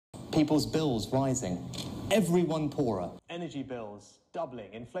People's bills rising. Everyone poorer. Energy bills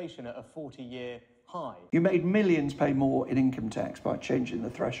doubling. Inflation at a 40-year high. You made millions pay more in income tax by changing the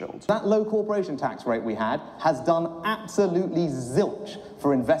thresholds. That low corporation tax rate we had has done absolutely zilch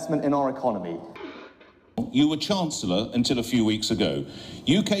for investment in our economy. You were Chancellor until a few weeks ago.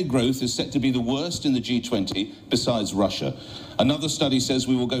 UK growth is set to be the worst in the G20 besides Russia. Another study says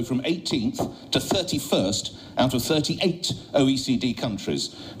we will go from 18th to 31st out of 38 OECD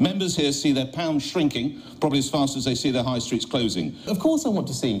countries. Members here see their pound shrinking, probably as fast as they see their high streets closing. Of course I want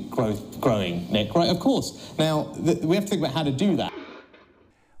to see growth growing, Nick, right? Of course. Now, we have to think about how to do that.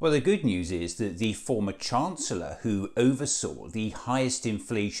 Well, the good news is that the former Chancellor, who oversaw the highest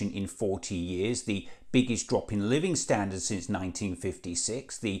inflation in 40 years, the biggest drop in living standards since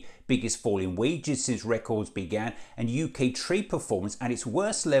 1956, the biggest fall in wages since records began, and UK trade performance at its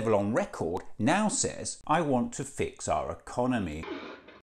worst level on record, now says, "I want to fix our economy."